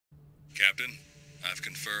Captain, I've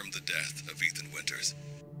confirmed the death of Ethan Winters.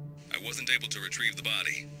 I wasn't able to retrieve the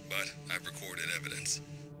body, but I've recorded evidence.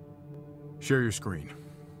 Share your screen,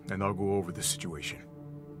 and I'll go over the situation.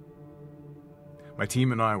 My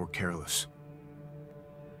team and I were careless.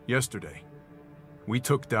 Yesterday, we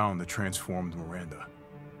took down the transformed Miranda,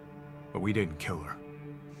 but we didn't kill her.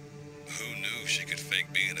 Who knew she could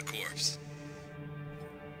fake being a corpse?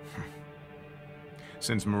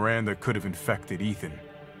 Since Miranda could have infected Ethan,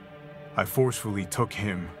 I forcefully took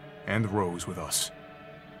him and Rose with us.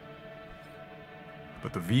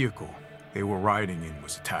 But the vehicle they were riding in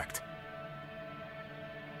was attacked.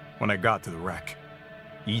 When I got to the wreck,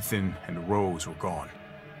 Ethan and Rose were gone.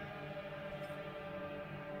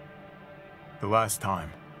 The last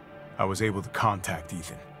time I was able to contact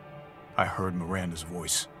Ethan, I heard Miranda's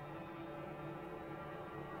voice.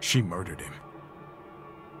 She murdered him,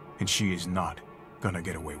 and she is not gonna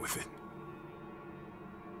get away with it.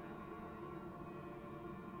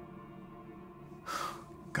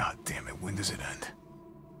 God damn it, when does it end?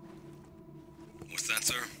 What's that,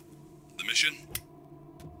 sir? The mission?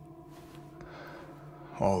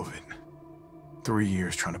 All of it. 3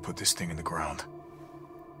 years trying to put this thing in the ground.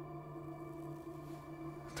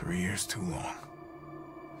 3 years too long.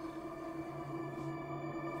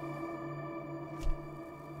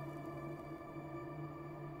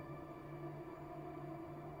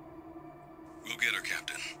 We'll get her,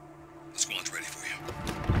 Captain. The squad's ready for you.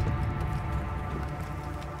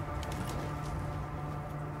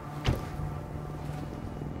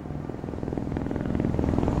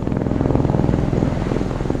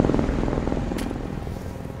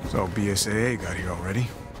 So BSAA got here already?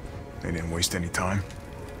 They didn't waste any time?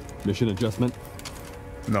 Mission adjustment?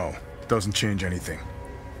 No, doesn't change anything.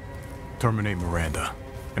 Terminate Miranda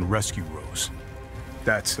and rescue Rose.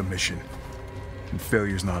 That's the mission. And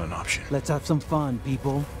failure's not an option. Let's have some fun,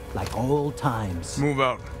 people. Like old times. Move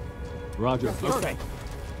out. Roger. Okay.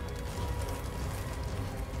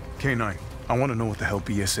 K9, I want to know what the hell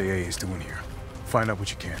BSAA is doing here. Find out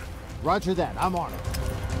what you can. Roger that. I'm on it.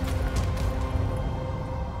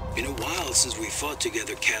 Been a while since we fought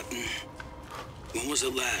together, Captain. When was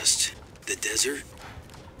it last? The desert?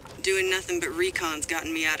 Doing nothing but recon's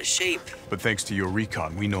gotten me out of shape. But thanks to your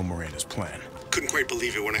recon, we know Miranda's plan. Couldn't quite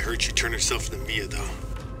believe it when I heard she turned herself into Mia, though.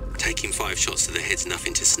 Taking 5 shots to the head's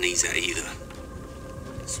nothing to sneeze at either.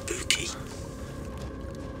 Spooky.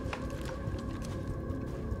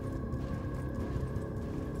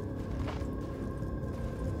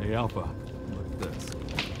 Hey, Alpha, look at this.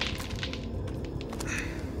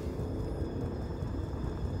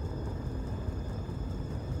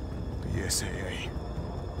 BSAA.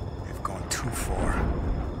 They've gone too far.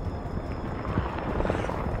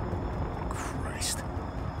 Christ.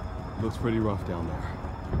 Looks pretty rough down there.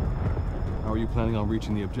 How are you planning on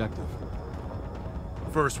reaching the objective?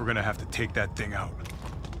 First, we're gonna have to take that thing out.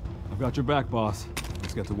 I've got your back, boss.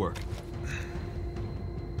 Let's get to work.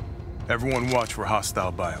 Everyone watch for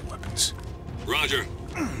hostile bioweapons. Roger.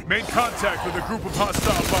 Made contact with a group of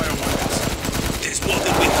hostile bioweapons. There's more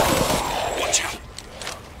than we know. Watch out.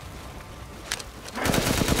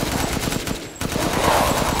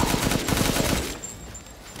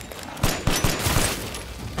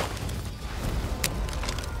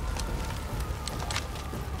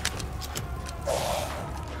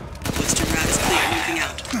 Western route is clear. Moving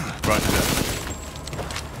out. Roger that.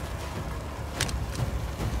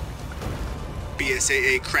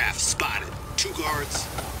 BSAA craft spotted. 2 guards.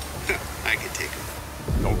 I can take them.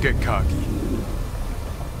 Don't get cocky.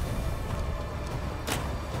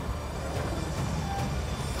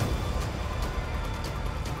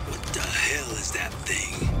 What the hell is that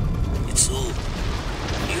thing? It's all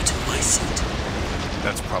new to my seat.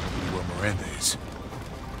 That's probably where Miranda is.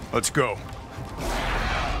 Let's go.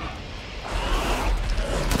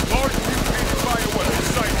 Large mutated bioweapon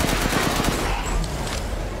sighted.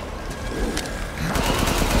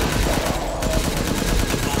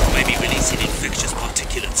 The bomb may be releasing infectious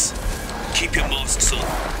particulates. Keep your masks on.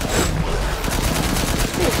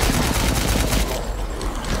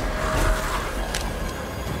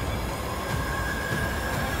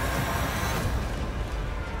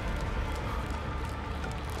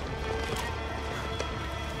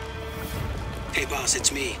 Hey boss,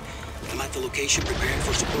 it's me. I'm at the location preparing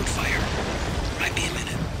for support fire. Might be a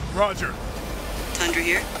minute. Roger. Tundra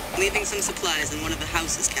here. Leaving some supplies in one of the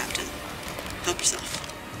houses, Captain. Help yourself.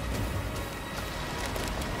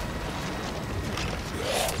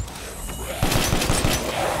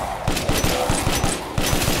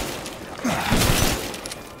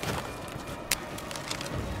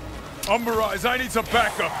 Umberise, I need some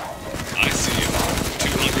backup. I see you.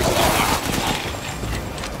 200 to the left.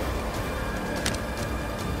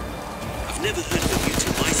 never heard of a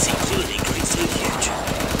mutant mycete colony growing so huge.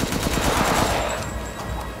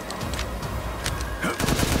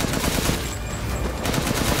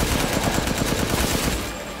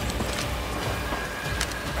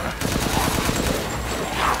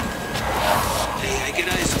 Hey, I get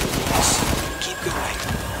eyes on the boss. Keep going.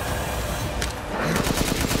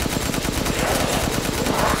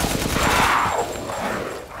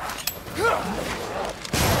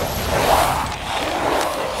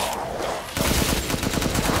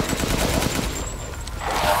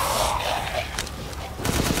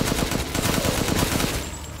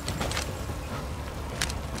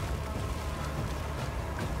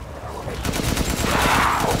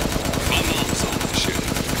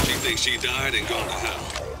 She died and gone to hell.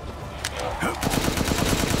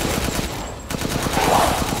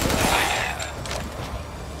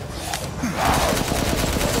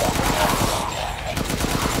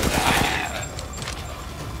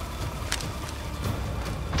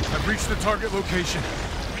 I've reached the target location.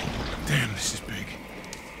 Damn, this is big.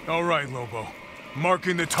 All right, Lobo.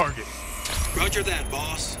 Marking the target. Roger that,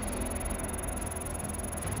 boss.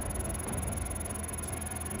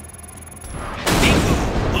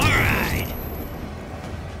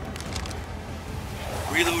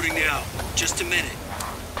 Reloading now. Just a minute.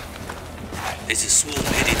 There's a swarm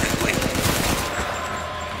heading that way.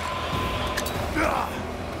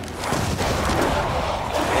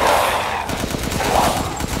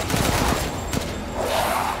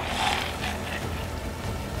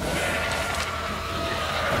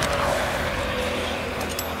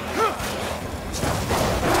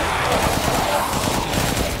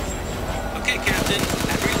 Okay, Captain.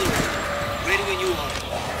 I'm reloading. Ready when you are.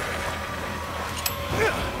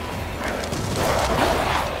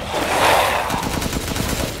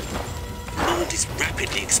 Is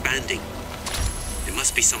rapidly expanding. There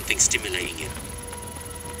must be something stimulating it.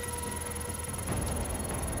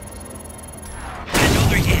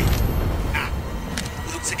 Another hit! Ah,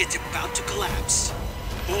 looks like it's about to collapse.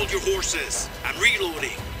 Hold your horses. I'm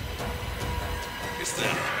reloading. Is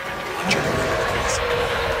that a launcher?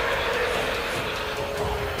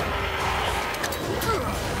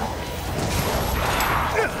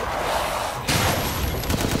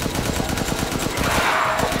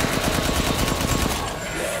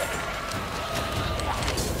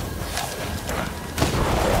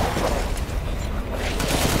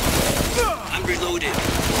 Reloaded.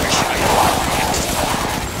 Where should I go next?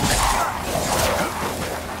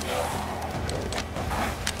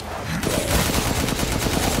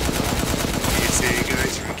 PSA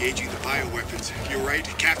guys are engaging the bioweapons. You're right,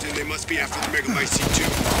 Captain. They must be after the Mega mycete too.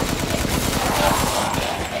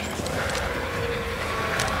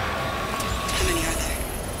 How many are there?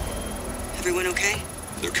 Everyone okay?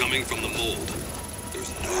 They're coming from the mold.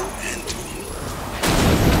 There's no end to them.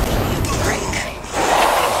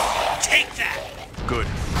 Take that! Good.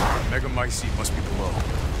 Mega mycete must be below.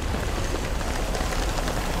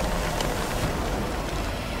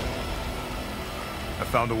 I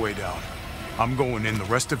found a way down. I'm going in. The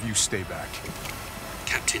rest of you stay back.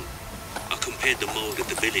 Captain, I compared the mold at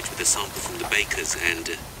the village with a sample from the bakers,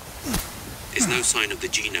 and there's no sign of the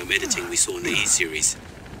genome editing we saw in the E-series.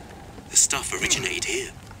 The stuff originated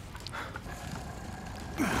here.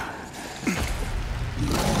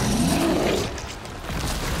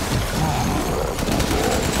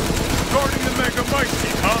 Guarding the Mega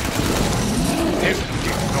mycete, huh? Damn it,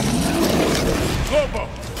 keep going. Lobo,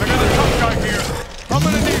 I got a tough guy here. I'm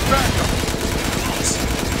gonna need backup. Boss,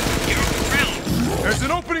 you're on the ground. There's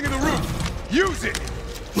an opening in the roof. Use it.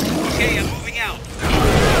 Okay, I'm moving out.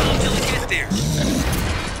 Until I get there.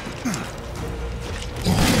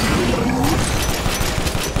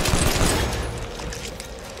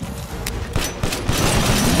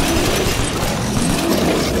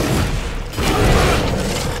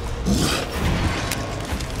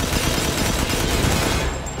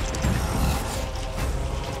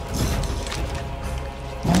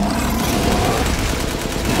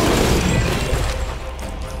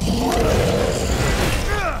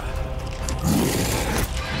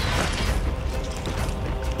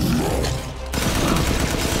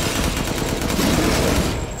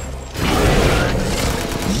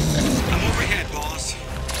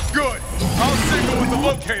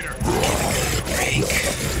 locator. Break.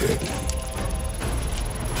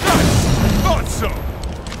 Thought so.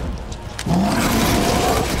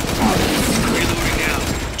 Reloading now.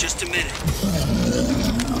 Just a minute.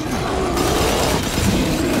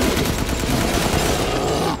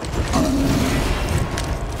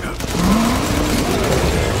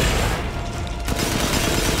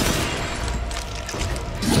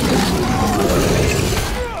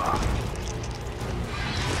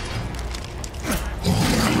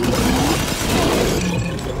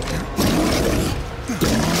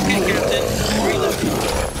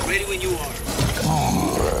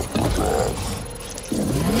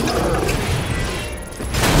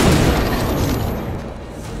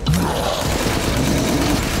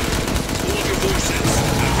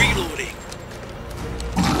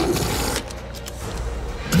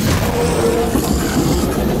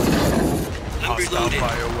 loaded.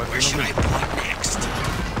 Bioweapon Where should I elite. point next?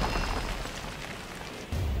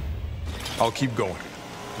 I'll keep going.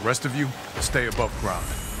 The rest of you, stay above ground.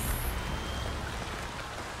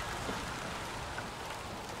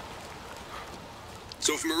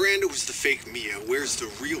 So if Miranda was the fake Mia, where's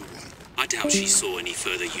the real one? I doubt she saw any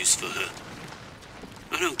further use for her.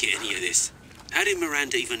 I don't get any of this. How did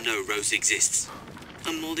Miranda even know Rose exists?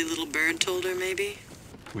 A moldy little bird told her, maybe?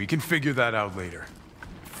 We can figure that out later.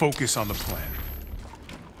 Focus on the plan.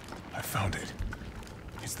 I found it.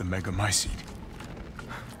 It's the megamycete.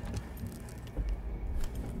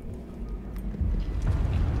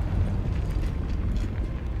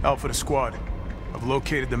 Alpha to squad. I've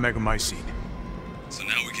located the megamycete. So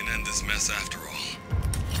now we can end this mess after all.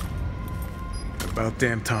 About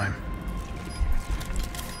damn time.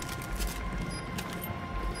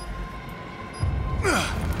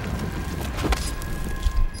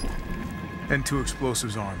 And 2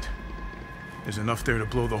 explosives armed. There's enough there to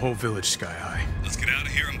blow the whole village sky high. Let's get out of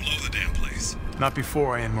here and blow the damn place. Not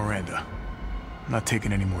before I end Miranda. I'm not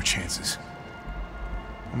taking any more chances.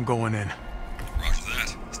 I'm going in. Roger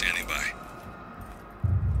that. Standing by.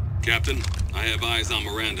 Captain, I have eyes on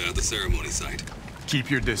Miranda at the ceremony site.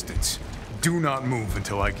 Keep your distance. Do not move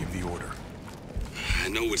until I give the order. I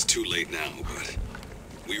know it's too late now, but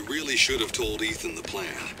we really should have told Ethan the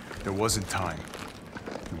plan. There wasn't time.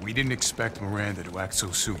 We didn't expect Miranda to act so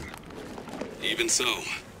soon. Even so,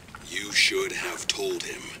 you should have told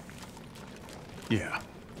him. Yeah.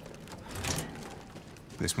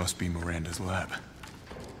 This must be Miranda's lab.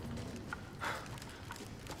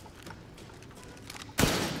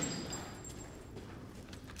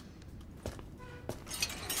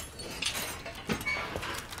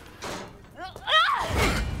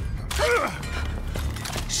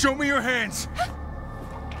 Show me your hands!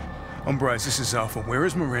 Umbrise, this is Alpha. Where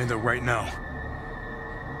is Miranda right now?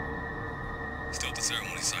 Still at the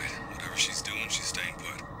ceremony site. Whatever she's doing, she's staying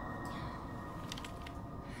put.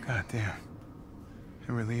 God damn.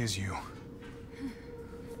 It really is you.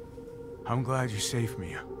 I'm glad you're safe,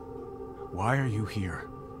 Mia. Why are you here?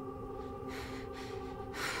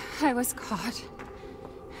 I was caught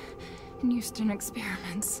in Houston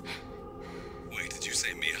experiments. Wait, did you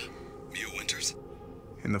say Mia? Mia Winters?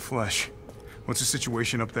 In the flesh. What's the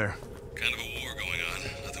situation up there? Kind of a war going on.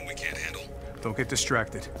 Nothing we can't handle. Don't get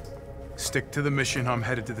distracted. Stick to the mission. I'm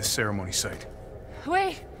headed to the ceremony site.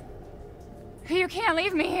 Wait! You can't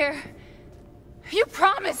leave me here. You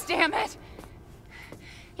promised, damn it!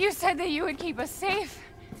 You said that you would keep us safe.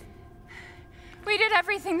 We did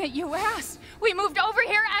everything that you asked. We moved over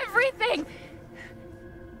here, everything!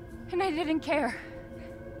 And I didn't care.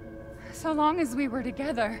 So long as we were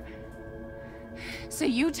together. So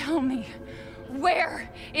you tell me, where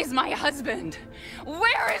is my husband?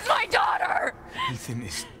 Where is my daughter? Ethan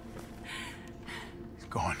is... he's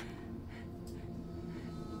gone.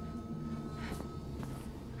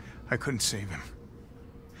 I couldn't save him.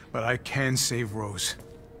 But I can save Rose.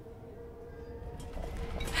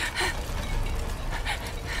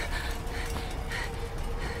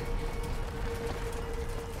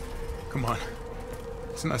 Come on.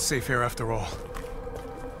 It's not safe here after all.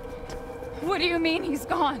 What do you mean he's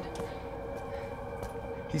gone?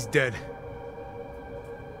 He's dead.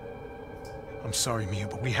 I'm sorry, Mia,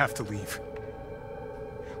 but we have to leave.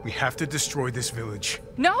 We have to destroy this village.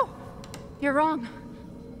 No! You're wrong.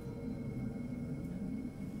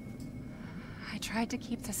 I tried to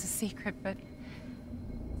keep this a secret, but...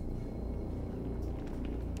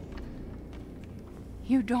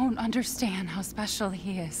 you don't understand how special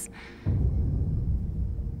he is.